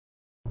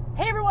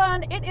Hey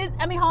everyone, it is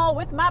Emme Hall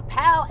with my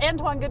pal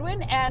Antoine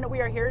Goodwin, and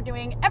we are here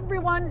doing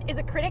Everyone is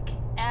a Critic.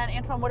 And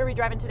Antoine, what are we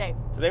driving today?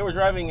 Today we're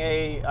driving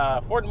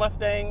a Ford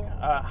Mustang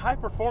High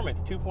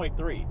Performance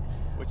 2.3,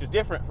 which is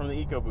different from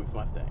the Ecoboost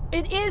Mustang.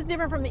 It is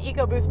different from the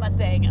Ecoboost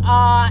Mustang,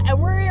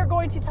 and we are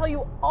going to tell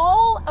you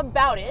all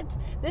about it.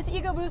 This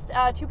Ecoboost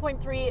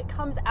 2.3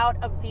 comes out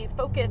of the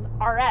Focus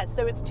RS,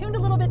 so it's tuned a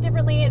little bit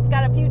differently. It's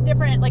got a few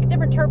different, like a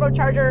different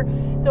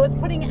turbocharger, so it's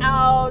putting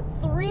out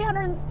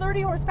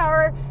 330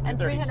 horsepower and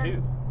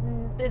 300.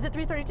 Is it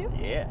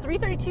 332? Yeah.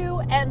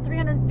 332 and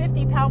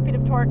 350 pound-feet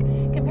of torque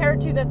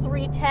compared to the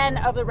 310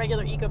 of the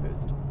regular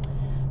Ecoboost.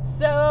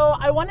 So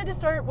I wanted to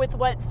start with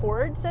what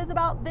Ford says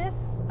about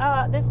this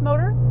this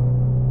motor.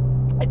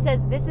 It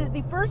says, this is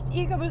the first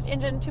Ecoboost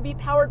engine to be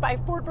powered by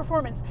Ford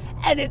Performance,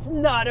 and it's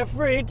not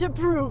afraid to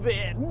prove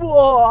it.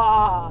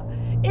 Whoa!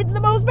 It's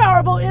the most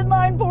powerful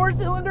inline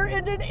four-cylinder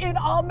engine in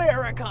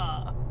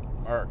America.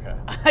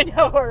 America. I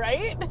know,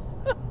 right?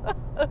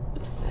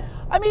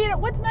 I mean,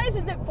 what's nice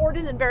is that Ford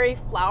isn't very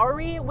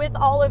flowery with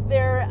all of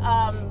their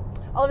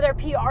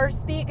PR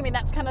speak. I mean,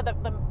 that's kind of the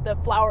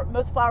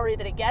most flowery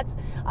that it gets.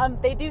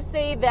 They do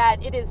say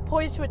that it is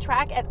poised to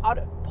attack at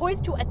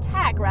autocross.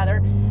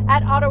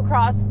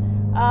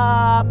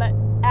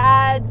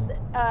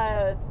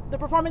 The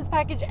performance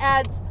package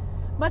adds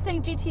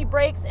Mustang GT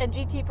brakes and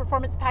GT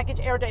performance package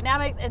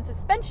aerodynamics and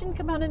suspension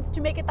components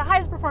to make it the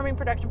highest performing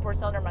production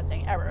four-cylinder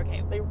Mustang ever.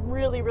 Okay, they're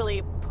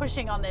really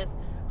pushing on this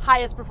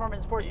highest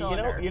performance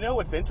four-cylinder. You know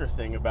what's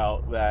interesting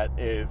about that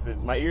is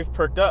my ears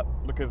perked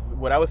up, because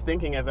what I was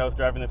thinking as I was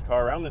driving this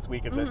car around this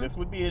week is that this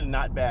would be a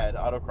not bad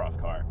autocross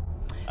car.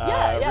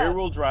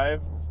 Rear-wheel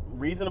drive,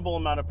 reasonable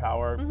amount of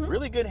power,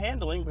 really good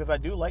handling, because I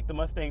do like the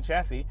Mustang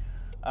chassis.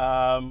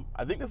 I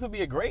think this would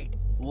be a great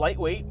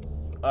lightweight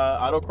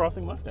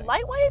autocrossing Mustang.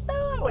 Lightweight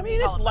though? I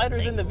mean, it's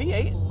lighter than the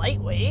V8.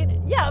 Lightweight?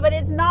 Yeah, but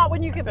it's not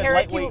when you compare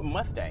it to... lightweight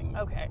Mustang.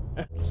 Okay.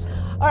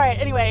 All right,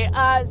 anyway,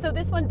 so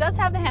this one does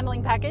have the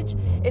handling package.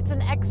 It's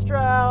an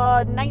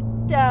extra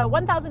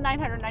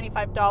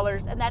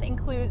 $1,995, and that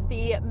includes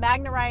the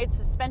MagneRide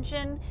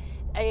suspension,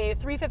 a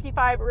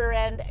 355 rear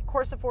end,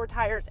 Corsa 4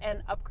 tires,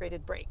 and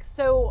upgraded brakes.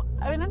 So,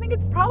 I mean, I think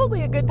it's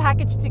probably a good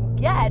package to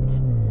get,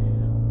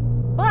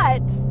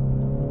 but...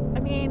 I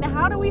mean,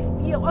 how do we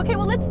feel? Okay,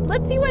 well, let's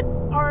see what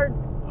our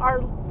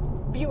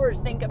viewers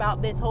think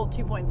about this whole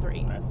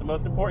 2.3. That's the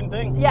most important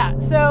thing. Yeah,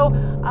 so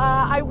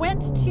I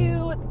went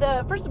to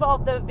first of all,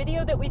 the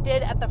video that we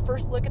did at the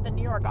first look at the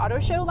New York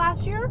Auto Show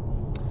last year.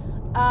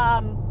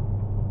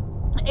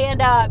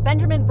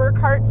 Benjamin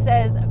Burkhart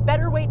says,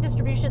 better weight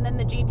distribution than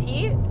the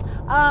GT.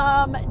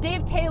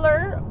 Dave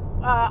Taylor,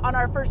 on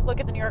our first look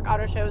at the New York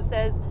Auto Show,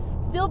 says,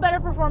 still better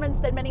performance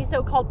than many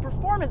so-called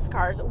performance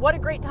cars. What a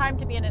great time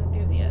to be an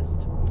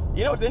enthusiast.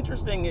 You know what's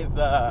interesting is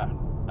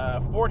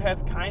Ford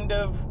has kind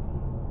of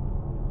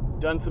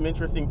done some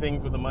interesting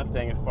things with the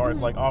Mustang as far as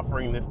like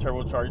offering this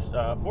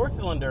turbocharged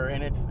four-cylinder,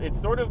 and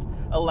it's sort of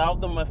allowed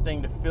the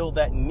Mustang to fill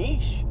that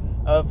niche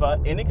of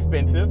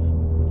inexpensive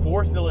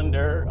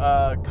four-cylinder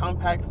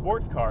compact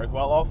sports cars,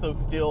 while also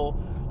still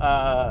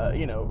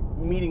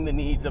meeting the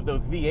needs of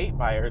those V8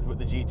 buyers with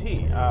the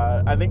GT.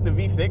 I think the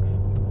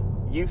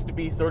V6 used to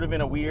be sort of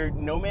in a weird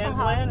no man's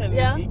land, and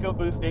this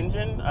Ecoboost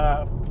engine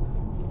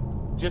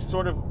just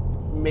sort of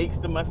makes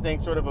the Mustang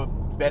sort of a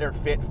better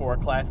fit for a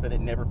class that it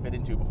never fit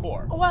into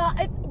before. Well,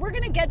 we're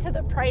going to get to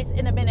the price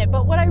in a minute,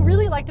 but what I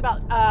really liked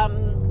about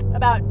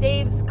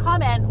Dave's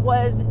comment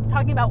was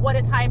talking about what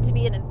a time to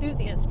be an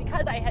enthusiast,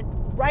 because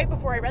right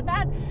before I read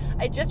that,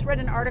 I just read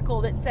an article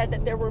that said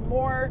that there were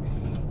more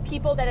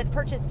people that had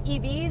purchased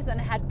EVs than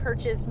had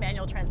purchased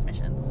manual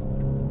transmissions.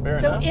 Fair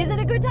enough. So is it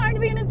a good time to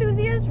be an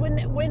enthusiast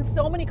when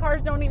so many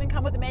cars don't even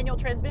come with a manual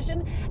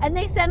transmission, and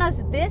they sent us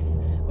this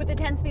with the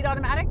 10-speed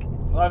automatic?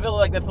 Well, I feel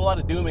like that's a lot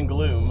of doom and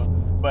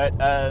gloom, but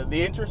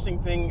the interesting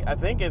thing, I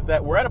think, is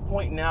that we're at a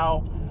point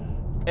now,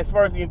 as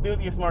far as the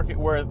enthusiast market,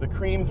 where the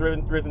cream's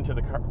risen to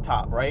the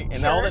top, right?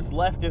 And all that's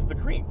left is the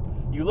cream.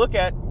 You look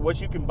at what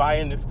you can buy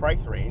in this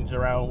price range,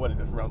 around, what is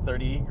this, around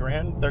 30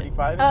 grand,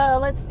 35-ish?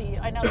 Let's see.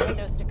 I know the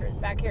window sticker is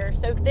back here.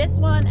 So this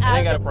one, and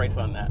I got a price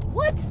on that.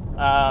 What?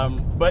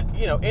 But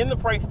in the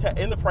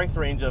price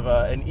range of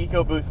an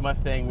EcoBoost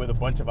Mustang with a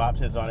bunch of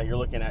options on it, you're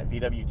looking at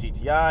VW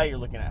GTI, you're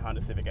looking at Honda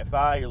Civic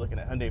Si, you're looking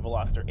at Hyundai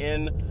Veloster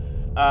N,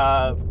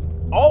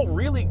 all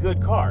really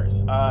good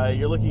cars.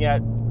 You're looking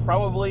at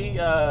probably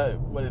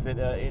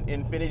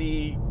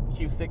Infiniti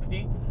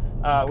Q60,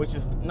 which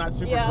is not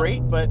super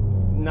great, but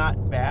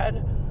not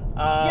bad.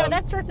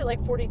 That starts at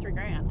like 43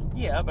 grand.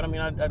 Yeah, but I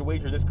mean, I'd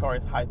wager this car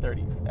is high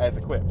 30s as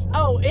equipped.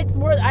 Oh, it's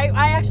more.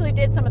 I actually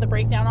did some of the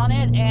breakdown on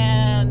it,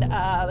 and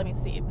let me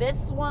see.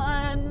 This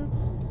one.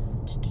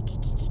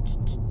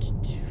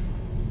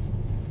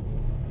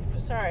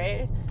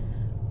 Sorry.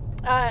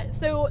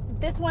 So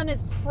this one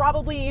is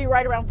probably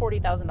right around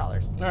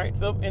 $40,000. All right,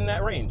 so in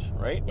that range,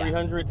 right? Yeah.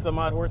 300 some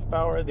odd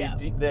horsepower. The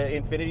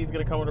Infiniti is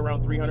going to come with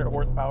around 300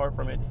 horsepower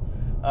from its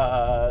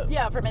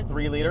from its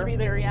 3 liter. 3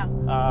 liter, yeah.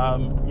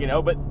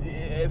 But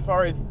as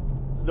far as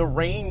the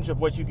range of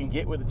what you can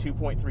get with a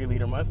 2.3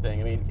 liter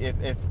Mustang. I mean,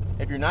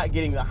 if you're not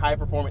getting the high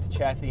performance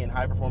chassis and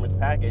high performance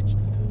package,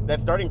 that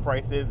starting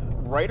price is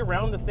right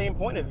around the same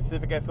point as a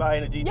Civic Si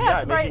and a GTI. Yeah,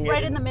 it's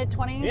right in the mid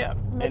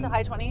 20s, mid to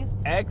high 20s.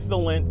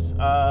 Excellent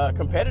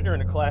competitor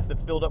in a class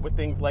that's filled up with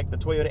things like the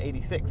Toyota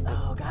 86.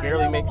 Oh, God,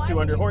 barely makes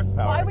 200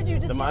 horsepower. Why would you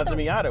just the Mazda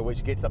Miata,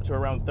 which gets up to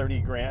around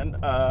 30 grand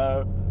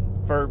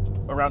for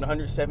around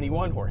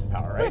 171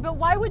 horsepower, right? Wait, but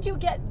why would you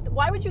get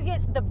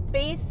the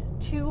base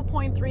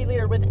 2.3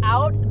 liter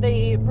without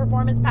the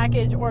performance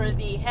package or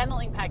the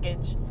handling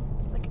package?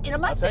 In a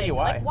Mustang. I'll tell you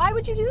why. Like, why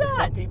would you do that?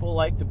 Some people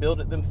like to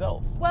build it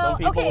themselves. Well, some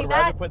people would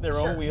rather put their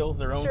sure. own wheels,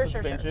 their own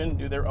suspension,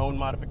 do their own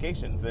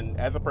modifications. And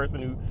as a person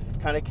who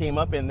kind of came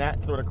up in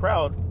that sort of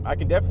crowd, I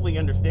can definitely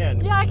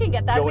understand. Yeah, I can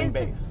get that. Going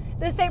base.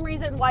 The same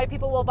reason why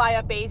people will buy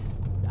a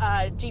base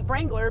Jeep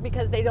Wrangler,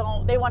 because they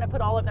want to put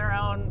all of their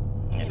own.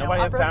 And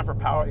nobody has time for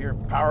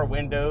power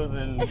windows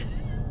and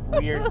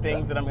weird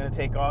things that I'm going to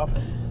take off.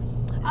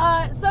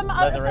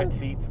 Leatherette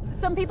seats.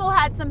 Some people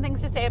had some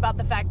things to say about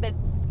the fact that,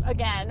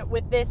 again,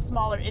 with this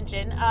smaller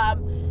engine,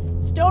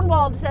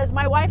 Stonewalled says,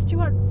 my wife's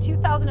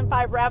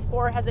 2005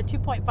 RAV4 has a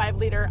 2.5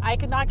 liter. I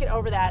could not get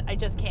over that. I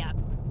just can't.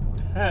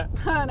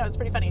 No, it's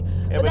pretty funny.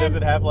 Yeah, but does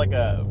it have like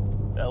a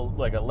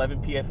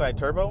 11 PSI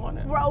turbo on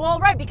it? Well,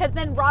 right, because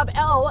then Rob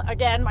L,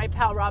 again, my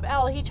pal Rob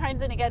L, he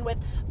chimes in again with,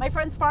 my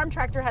friend's farm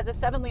tractor has a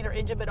 7-liter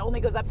engine, but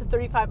only goes up to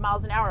 35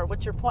 miles an hour.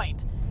 What's your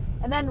point?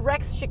 And then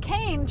Rex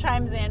Chicane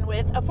chimes in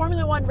with, a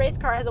Formula One race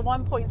car has a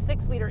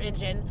 1.6 liter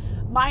engine.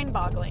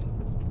 Mind-boggling.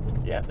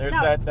 Yeah, there's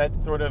that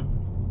sort of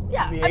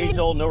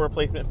age-old no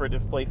replacement for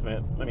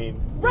displacement. I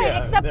mean,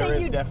 right, except there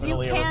that is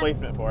definitely a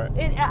replacement for it.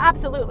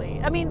 Absolutely.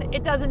 I mean,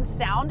 it doesn't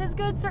sound as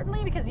good,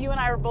 certainly, because you and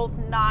I are both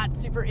not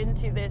super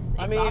into this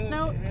exhaust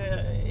note.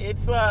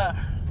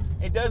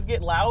 It does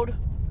get loud,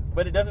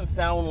 but it doesn't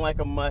sound like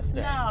a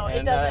Mustang. No,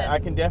 it doesn't. I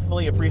can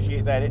definitely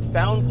appreciate that. It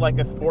sounds like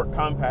a sport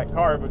compact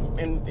car,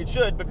 and it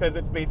should, because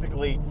it's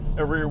basically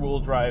a rear-wheel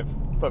drive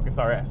Focus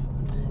RS.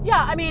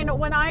 Yeah, I mean,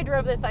 when I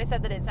drove this, I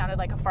said that it sounded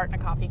like a fart in a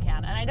coffee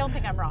can, and I don't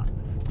think I'm wrong.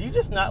 Do you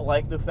just not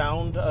like the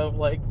sound of,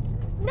 like,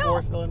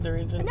 four-cylinder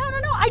engine? No,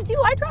 I do.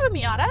 I drive a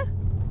Miata.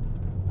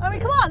 I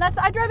mean, come on.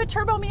 I drive a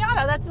turbo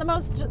Miata. That's the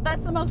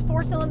most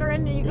four-cylinder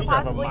engine you could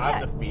possibly get. You drive a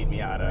Mazda Speed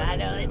Miata. I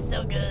know, it's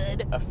so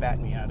good. A fat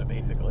Miata,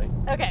 basically.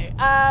 Okay,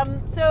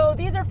 so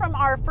these are from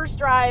our first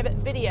drive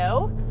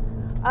video.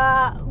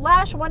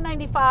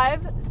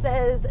 Lash195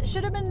 says,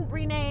 should have been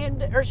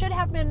renamed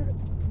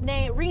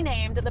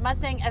the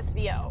Mustang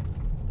SVO.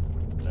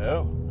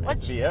 Oh,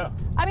 SVO.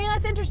 I mean,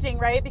 that's interesting,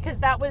 right? Because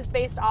that was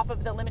based off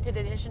of the limited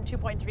edition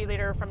 2.3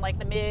 liter from like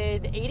the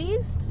mid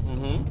 80s.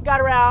 Mm-hmm.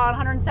 Got around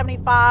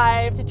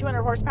 175 to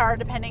 200 horsepower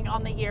depending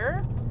on the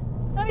year.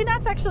 So I mean,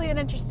 that's actually an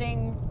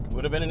interesting.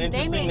 Would have been an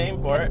interesting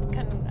name for it.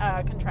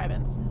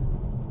 Contrivance.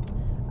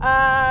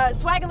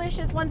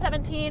 Swagalicious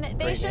 117.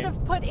 They should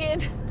have put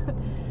in.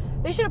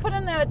 They should have put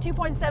in the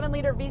 2.7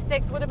 liter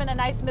V6. Would have been a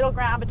nice middle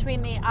ground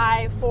between the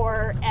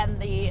i4 and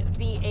the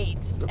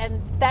V8. Oops.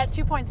 And that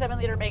 2.7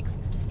 liter makes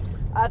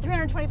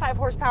 325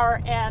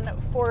 horsepower and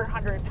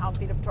 400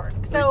 pound-feet of torque.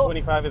 So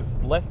 325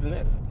 is less than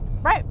this.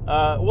 Right.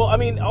 Well, I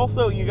mean,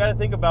 also you got to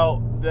think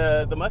about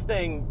the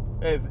Mustang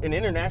as an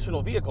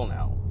international vehicle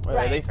now.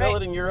 Right, they sell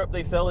it in Europe,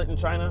 they sell it in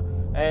China,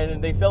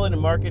 and they sell it in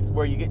markets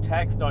where you get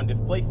taxed on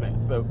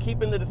displacement. So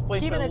keeping the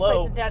displacement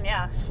low,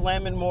 down,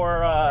 slamming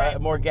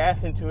more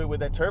gas into it with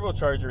that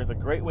turbocharger is a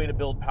great way to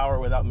build power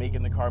without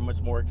making the car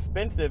much more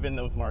expensive in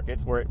those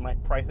markets where it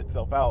might price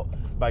itself out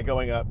by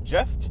going up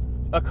just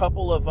a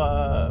couple of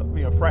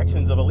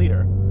fractions of a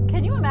liter.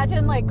 Can you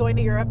imagine like going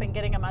to Europe and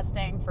getting a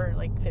Mustang for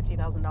like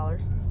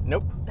 $50,000?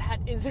 Nope. That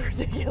is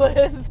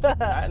ridiculous.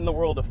 Not in the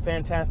world of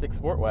fantastic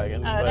sport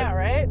wagons. I know,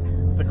 right?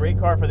 It's a great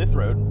car for this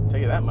road, I'll tell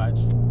you that much.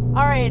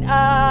 All right,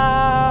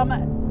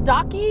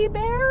 Docky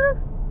Bear?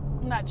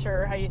 I'm not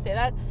sure how you say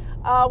that.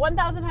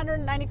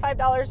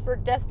 $1,195 for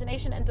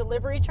destination and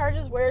delivery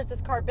charges. Where is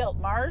this car built?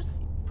 Mars?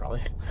 Probably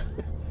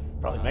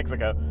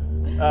Mexico.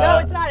 No,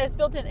 it's not. It's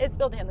built in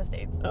the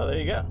States. Oh, there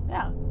you go.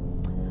 Yeah.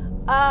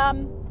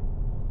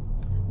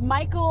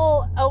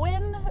 Michael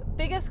Owen,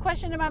 biggest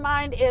question in my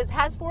mind is,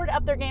 has Ford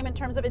upped their game in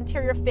terms of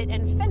interior fit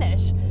and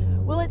finish?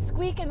 Will it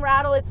squeak and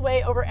rattle its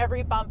way over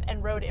every bump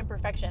and road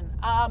imperfection?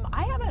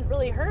 I haven't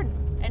really heard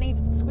any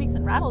squeaks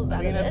and rattles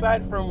out of this.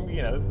 Aside from,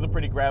 this is a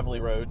pretty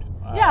gravelly road.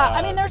 Yeah,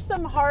 I mean, there's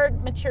some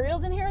hard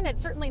materials in here, and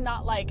it's certainly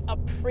not like a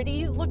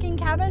pretty looking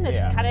cabin.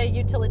 It's kind of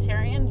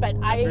utilitarian, but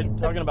if you're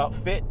talking about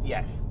fit,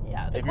 yes.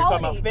 Yeah. If you're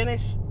talking about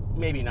finish,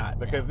 maybe not,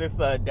 because this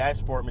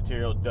dashboard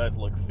material does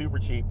look super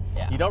cheap.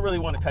 Yeah. You don't really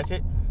want to touch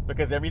it,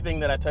 because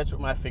everything that I touch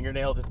with my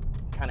fingernail just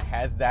kind of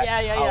has that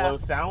hollow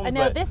sound. I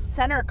know, this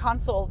center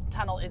console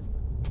tunnel is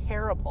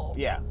terrible.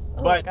 Yeah,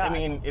 oh, but God. I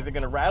mean, is it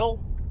going to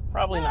rattle?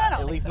 Probably not.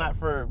 At least not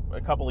for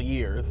a couple of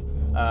years.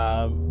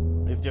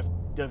 It just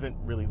doesn't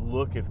really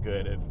look as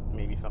good as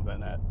maybe something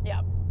that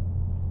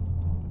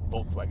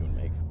Volkswagen would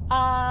make.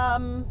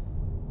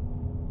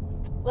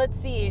 Let's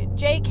see.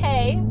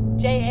 JK,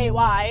 Jay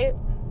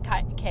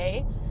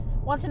K,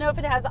 wants to know if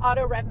it has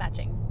auto rev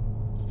matching.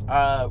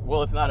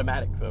 Well, it's an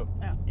automatic, so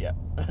yeah.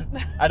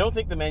 I don't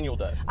think the manual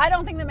does. I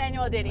don't think the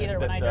manual did either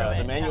when I drove it.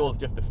 The manual is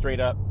just a straight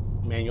up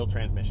manual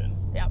transmission.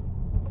 Yeah.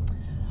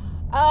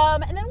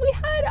 And then we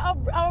had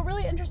a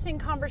really interesting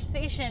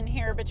conversation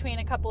here between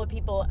a couple of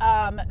people.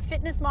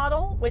 Fitness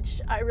model,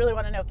 which I really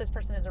want to know if this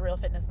person is a real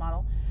fitness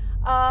model.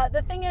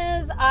 The thing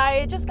is,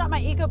 I just got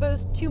my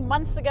EcoBoost 2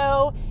 months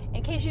ago.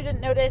 In case you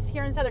didn't notice,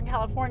 here in Southern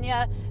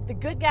California, the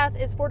good gas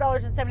is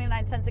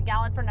 $4.79 a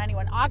gallon for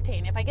 91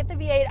 octane. If I get the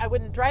V8, I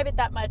wouldn't drive it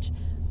that much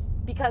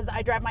because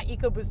I drive my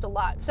EcoBoost a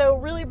lot. So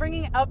really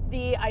bringing up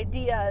the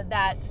idea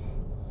that,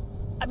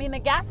 I mean, the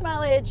gas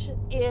mileage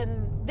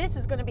in this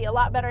is going to be a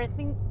lot better. I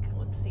think,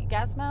 let's see,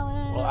 gas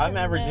mileage. Well, I'm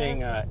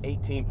averaging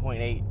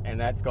 18.8, and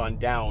that's gone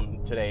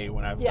down today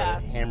when I've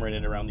started hammering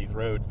it around these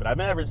roads. But I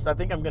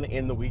think I'm going to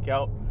end the week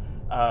out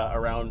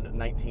around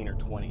 19 or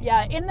 20.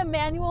 Yeah, in the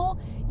manual,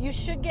 you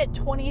should get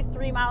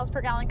 23 miles per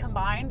gallon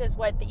combined is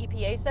what the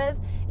EPA says.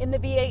 In the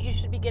V8, you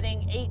should be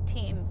getting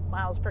 18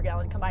 miles per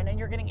gallon combined, and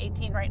you're getting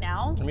 18 right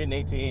now. I'm getting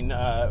 18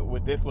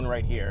 with this one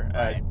right here.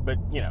 Right. But,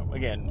 you know,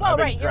 again, well, I've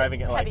been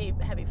driving it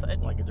heavy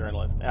foot. like a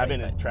journalist. I've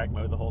been in track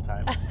mode the whole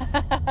time.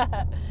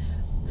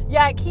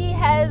 Yeah, Key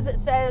Hayes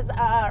says,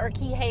 I'm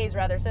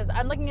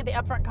looking at the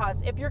upfront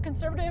cost. If you're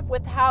conservative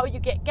with how you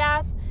get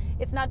gas,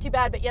 it's not too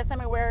bad, but yes,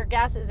 I'm aware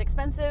gas is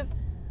expensive.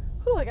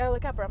 Whew, I gotta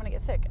look up or I'm gonna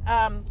get sick.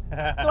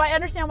 So I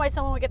understand why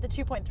someone would get the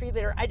 2.3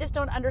 liter. I just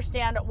don't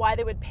understand why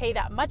they would pay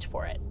that much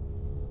for it.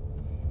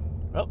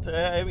 Well,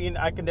 I mean,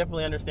 I can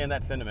definitely understand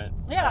that sentiment.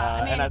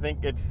 Yeah, and I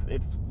think it's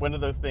one of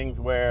those things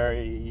where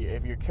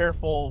if you're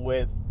careful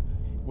with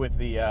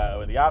the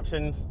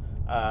options,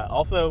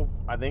 also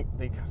I think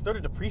they sort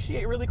of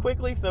depreciate really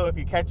quickly. So if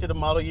you catch it a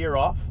model year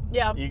off,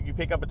 you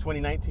pick up a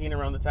 2019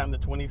 around the time the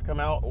 20s come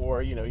out,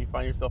 or you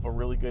find yourself a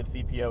really good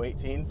CPO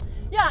 18.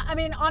 Yeah, I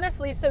mean,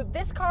 honestly, so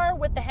this car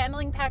with the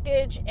handling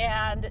package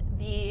and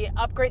the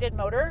upgraded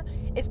motor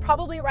is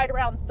probably right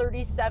around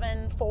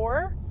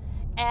 37.4,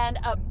 and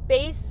a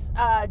base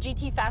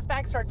GT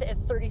fastback starts at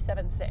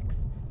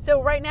 37.6.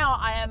 So right now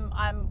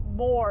I'm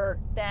more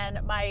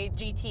than my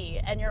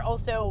GT, and you're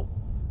also.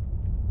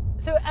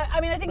 So, I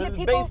mean, I think that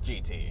people... It's a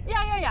base GT.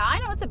 Yeah. I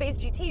know it's a base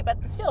GT, but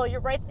still, you're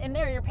right in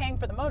there, you're paying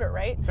for the motor,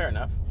 right? Fair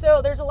enough. So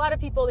there's a lot of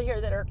people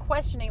here that are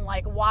questioning,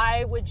 like,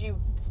 why would you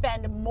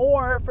spend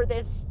more for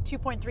this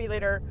 2.3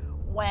 liter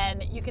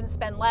when you can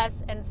spend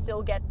less and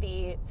still get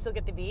the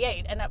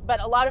V8? But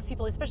a lot of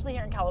people, especially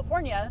here in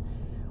California,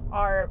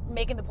 are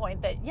making the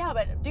point that, yeah,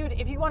 but dude,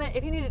 if you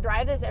need to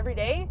drive this every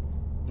day,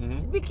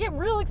 it would get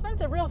real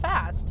expensive real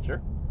fast.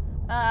 Sure.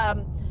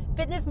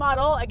 Fitness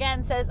model,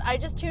 again, says, I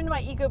just tuned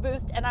my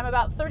EcoBoost and I'm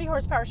about 30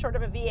 horsepower short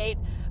of a V8,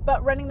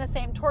 but running the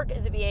same torque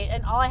as a V8,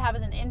 and all I have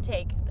is an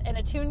intake, and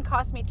a tune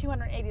cost me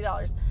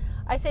 $280.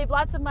 I save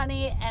lots of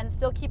money and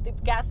still keep the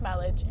gas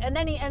mileage. And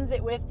then he ends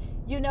it with,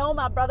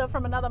 my brother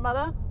from another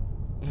mother.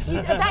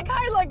 That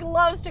guy, like,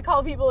 loves to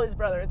call people his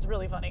brother. It's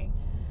really funny.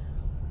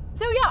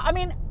 So, yeah, I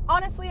mean,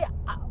 honestly,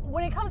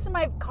 when it comes to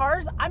my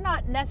cars, I'm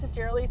not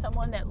necessarily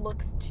someone that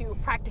looks to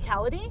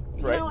practicality.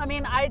 You know, I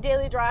mean, I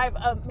daily drive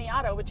a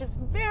Miata, which is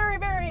very,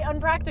 very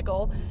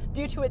unpractical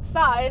due to its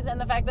size and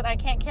the fact that I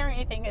can't carry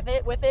anything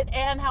with it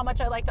and how much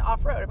I like to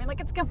off-road. I mean,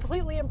 like, it's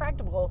completely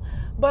impractical,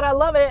 but I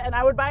love it and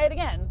I would buy it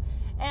again.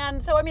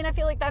 And so, I mean, I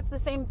feel like that's the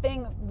same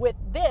thing with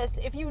this.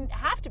 If you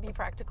have to be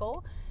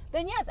practical,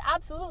 then yes,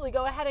 absolutely,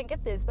 go ahead and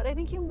get this. But I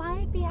think you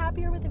might be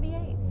happier with the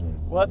V8.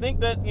 Well, I think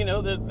that,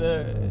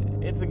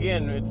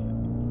 it's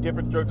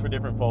different strokes for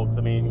different folks.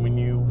 I mean, when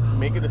you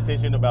make a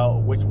decision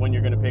about which one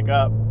you're going to pick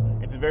up,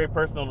 it's a very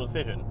personal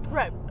decision.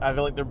 Right. I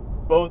feel like they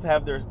both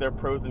have their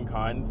pros and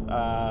cons.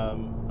 I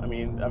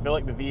mean, I feel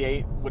like the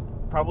V8 would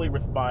probably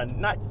respond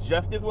not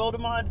just as well to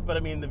mods, but I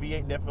mean, the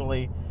V8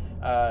 definitely,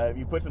 if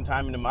you put some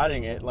time into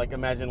modding it, like,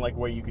 imagine like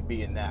where you could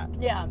be in that.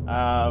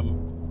 Yeah.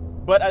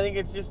 But I think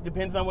it just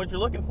depends on what you're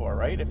looking for,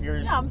 right? If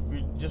you're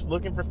just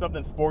looking for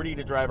something sporty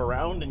to drive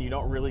around and you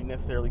don't really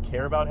necessarily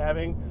care about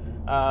having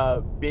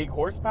big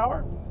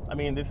horsepower, I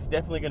mean, this is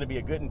definitely going to be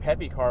a good and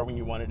peppy car when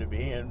you want it to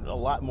be, and a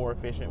lot more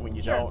efficient when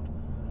you don't.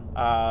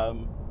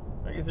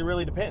 I guess it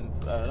really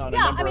depends on a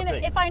number of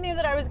things. If I knew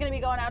that I was going to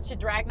be going out to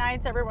drag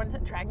nights,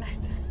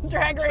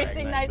 drag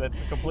racing nights.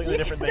 That's a completely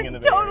different thing in the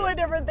Bay Totally Area.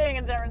 different thing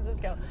in San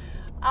Francisco.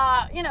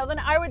 Then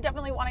I would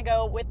definitely want to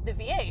go with the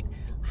V8.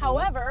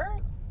 However,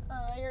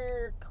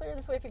 you're clear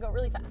this way if you go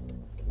really fast.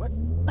 What?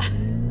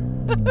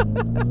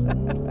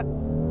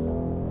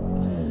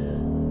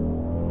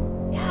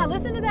 Yeah,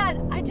 listen to that.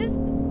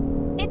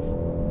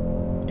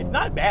 It's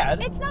not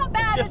bad. It's not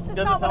bad. It just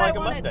doesn't not sound what like I a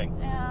wanted. Mustang.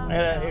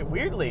 Yeah. It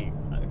weirdly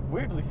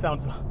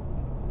sounds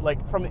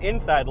like from the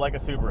inside like a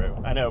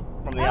Subaru. I know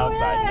from the outside.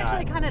 Yeah, it not.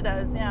 actually kind of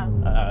does.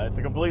 Yeah. It's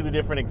a completely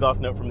different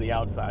exhaust note from the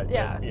outside.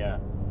 Yeah. But, yeah.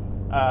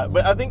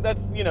 But I think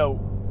that's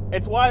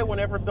it's why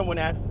whenever someone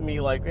asks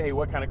me like, hey,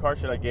 what kind of car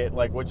should I get?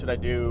 Like, what should I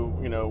do?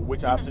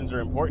 Which options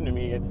are important to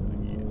me? It's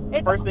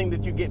the first thing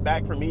that you get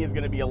back from me is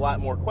going to be a lot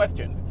more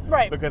questions.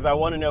 Right. Because I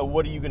want to know,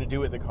 what are you going to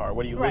do with the car?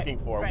 What are you looking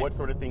for? Right. What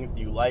sort of things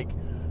do you like?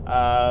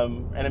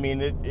 And I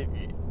mean,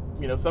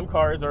 some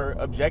cars are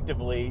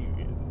objectively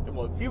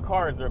well, few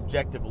cars are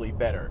objectively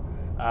better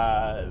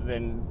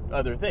than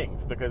other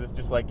things, because it's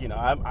just like, you know,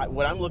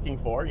 what I'm looking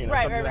for, you know,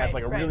 something that has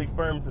like a really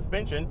firm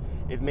suspension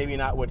is maybe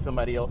not what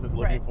somebody else is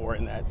looking for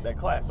in that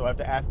class. So I have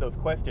to ask those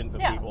questions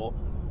of people,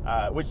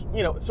 which,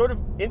 you know, sort of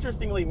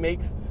interestingly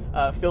makes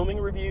filming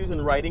reviews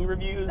and writing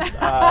reviews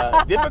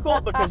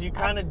difficult, because you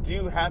kind of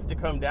do have to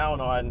come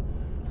down on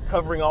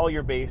covering all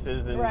your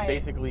bases and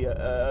basically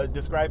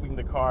describing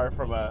the car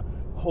from a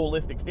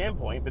holistic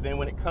standpoint. But then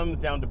when it comes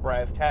down to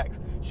brass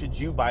tacks, should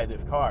you buy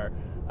this car?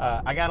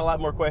 I got a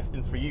lot more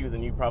questions for you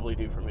than you probably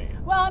do for me.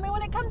 Well, I mean,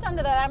 when it comes down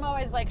to that, I'm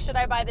always like, should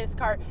I buy this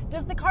car?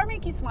 Does the car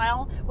make you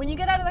smile? When you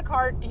get out of the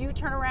car, do you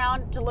turn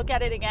around to look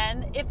at it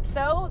again? If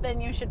so,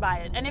 then you should buy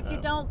it. And if you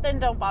don't, then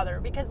don't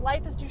bother, because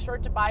life is too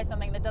short to buy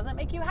something that doesn't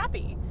make you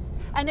happy.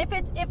 And if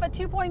a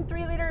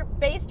 2.3 liter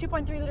base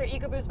 2.3 liter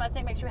EcoBoost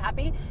Mustang makes you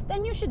happy,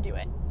 then you should do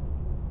it.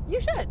 You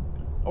should.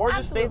 Or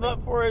just save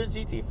up for a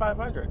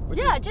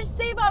GT500. Just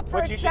save up for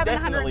a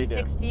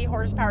 760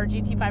 horsepower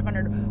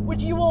GT500,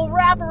 which you will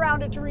wrap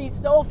around a tree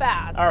so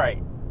fast. All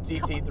right,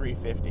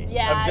 GT350.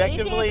 Yeah,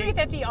 objectively,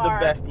 GT350R.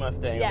 the best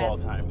Mustang of all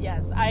time.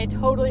 Yes, I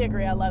totally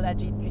agree. I love that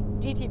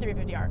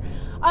GT350R.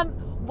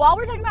 While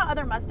we're talking about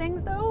other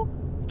Mustangs, though,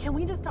 can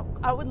we just talk?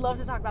 I would love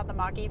to talk about the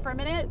Mach-E for a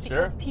minute,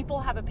 because people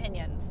have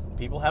opinions.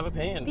 People have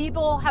opinions.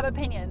 People have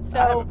opinions. So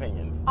I have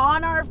opinions.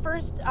 On our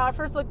first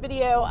look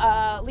video,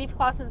 Leif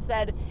Clausen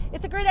said,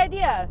 it's a great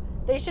idea.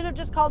 They should have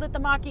just called it the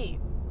Mach-E.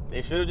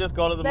 They should have just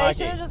called it the Mach-E.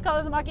 They should have just called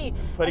it the Mach-E.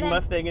 Putting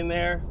Mustang in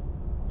there.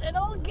 I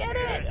don't get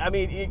it. I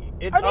mean,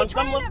 it's on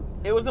some level,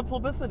 it was a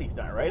publicity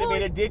stunt, right? Well, I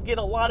mean, it did get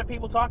a lot of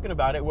people talking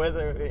about it,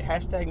 whether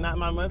hashtag not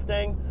my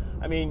Mustang.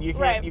 I mean, you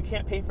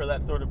can't pay for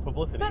that sort of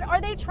publicity. But are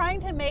they trying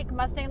to make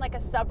Mustang like a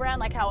sub-brand,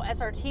 like how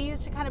SRT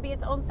used to kind of be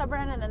its own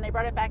sub-brand, and then they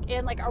brought it back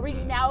in? Like, are we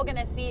now going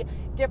to see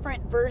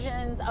different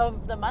versions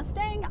of the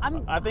Mustang?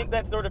 I think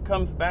that sort of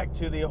comes back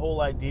to the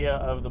whole idea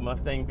of the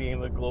Mustang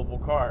being the global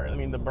car. I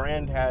mean, the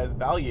brand has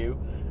value,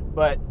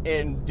 but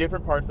in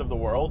different parts of the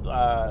world,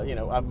 you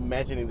know, I'm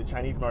imagining the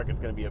Chinese market is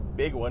going to be a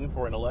big one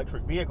for an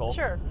electric vehicle.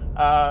 Sure.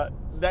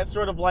 That's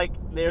sort of like,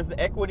 there's the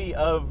equity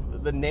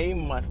of the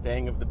name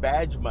Mustang, of the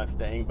badge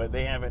Mustang, but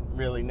they haven't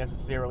really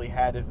necessarily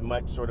had as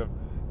much sort of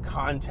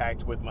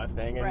contact with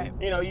Mustang.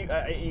 And, you know,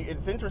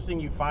 it's interesting,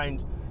 you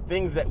find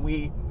things that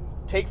we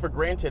take for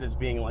granted as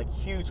being like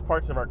huge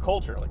parts of our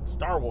culture, like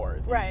Star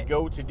Wars. You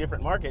go to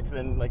different markets,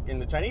 and like in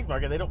the Chinese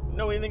market, they don't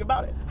know anything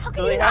about it. How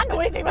can you not know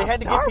anything about Star Wars? They had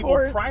to give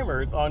people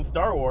primers on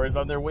Star Wars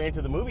on their way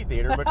into the movie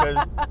theater,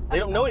 because they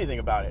don't know anything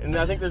about it. And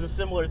I think there's a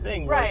similar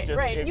thing where it's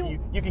just,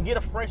 you can get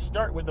a fresh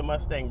start with the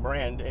Mustang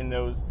brand in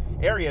those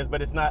areas,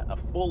 but it's not a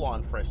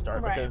full-on fresh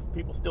start, because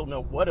people still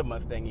know what a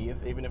Mustang is,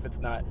 even if it's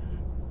not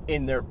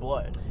in their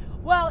blood.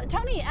 Well,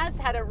 Tony S.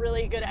 had a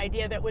really good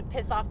idea that would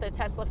piss off the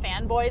Tesla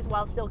fanboys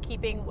while still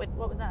keeping with,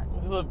 what was that?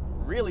 This is a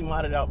really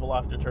modded out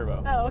Veloster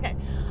Turbo. Oh, okay.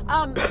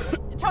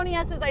 Tony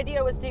S.'s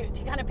idea was to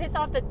kind of piss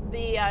off the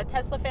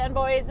Tesla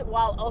fanboys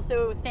while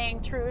also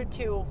staying true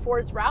to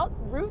Ford's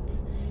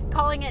roots,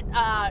 calling it,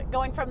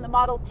 going from the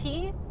Model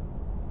T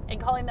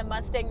and calling the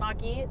Mustang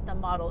Mach-E the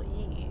Model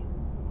E.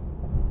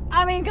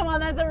 I mean, come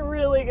on, that's a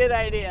really good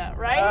idea,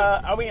 right?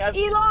 I mean,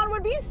 Elon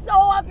would be so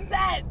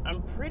upset.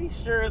 I'm pretty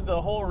sure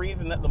the whole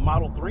reason that the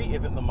Model 3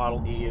 isn't the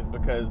Model E is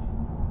because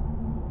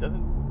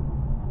doesn't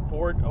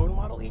Ford own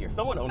Model E, or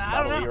someone owns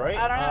Model E, right?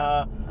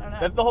 I don't know.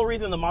 That's the whole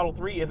reason the Model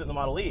 3 isn't the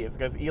Model E. It's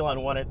because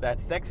Elon wanted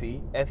that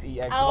sexy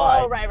SEXY.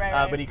 Oh,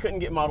 right. But he couldn't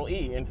get Model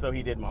E, and so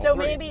he did Model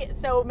 3.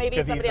 So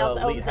maybe somebody else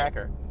owns elite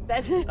hacker.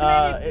 it.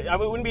 I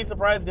wouldn't be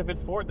surprised if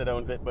it's Ford that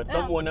owns it, but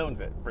someone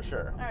owns it for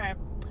sure. All right.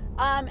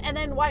 And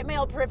then White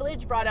Male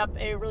Privilege brought up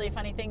a really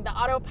funny thing. The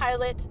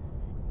autopilot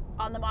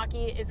on the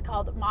Mach-E is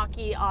called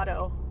Mach-E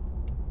Auto.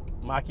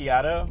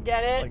 Macchiato?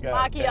 Get it?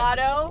 Like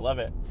Macchiato. Love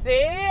it.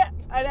 See?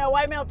 I know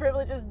White Male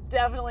Privilege is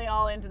definitely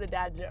all into the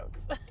dad jokes.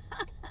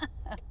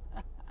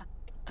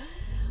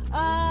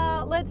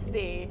 Let's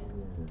see.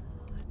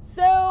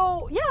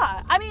 So,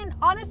 yeah, I mean,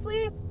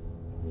 honestly,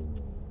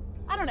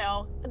 I don't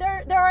know.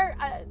 There are,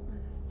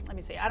 let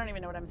me see. I don't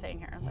even know what I'm saying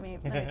here. Let me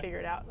figure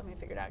it out.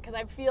 Because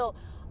I feel,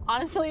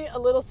 honestly, a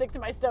little sick to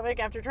my stomach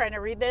after trying to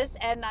read this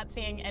and not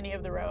seeing any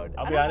of the road.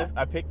 I'll be honest,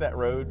 I picked that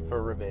road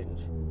for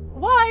revenge.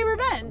 Why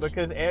revenge?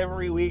 Because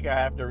every week I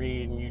have to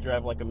read and you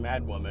drive like a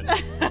mad woman.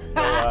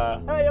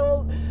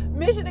 So,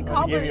 mission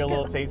accomplished. Give you a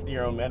little taste of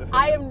your own medicine.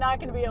 I am not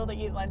going to be able to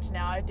eat lunch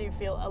now. I do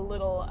feel a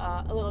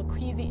little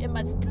queasy in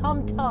my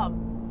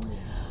tum-tum.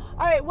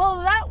 All right, well,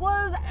 that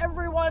was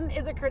Everyone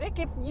is a Critic.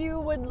 If you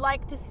would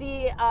like to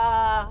see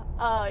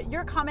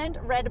your comment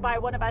read by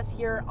one of us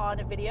here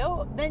on a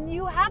video, then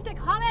you have to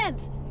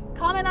comment.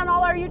 Comment on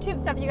all our YouTube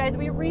stuff, you guys.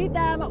 We read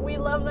them, we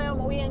love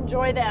them, we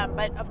enjoy them,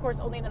 but of course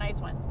only the nice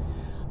ones.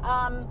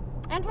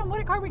 Antoine,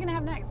 what car are we going to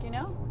have next, you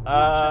know?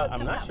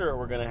 I'm not sure what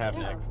we're going to have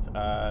next,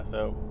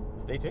 so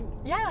stay tuned.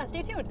 Yeah,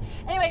 stay tuned.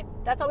 Anyway,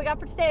 that's all we got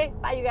for today.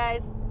 Bye, you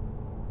guys.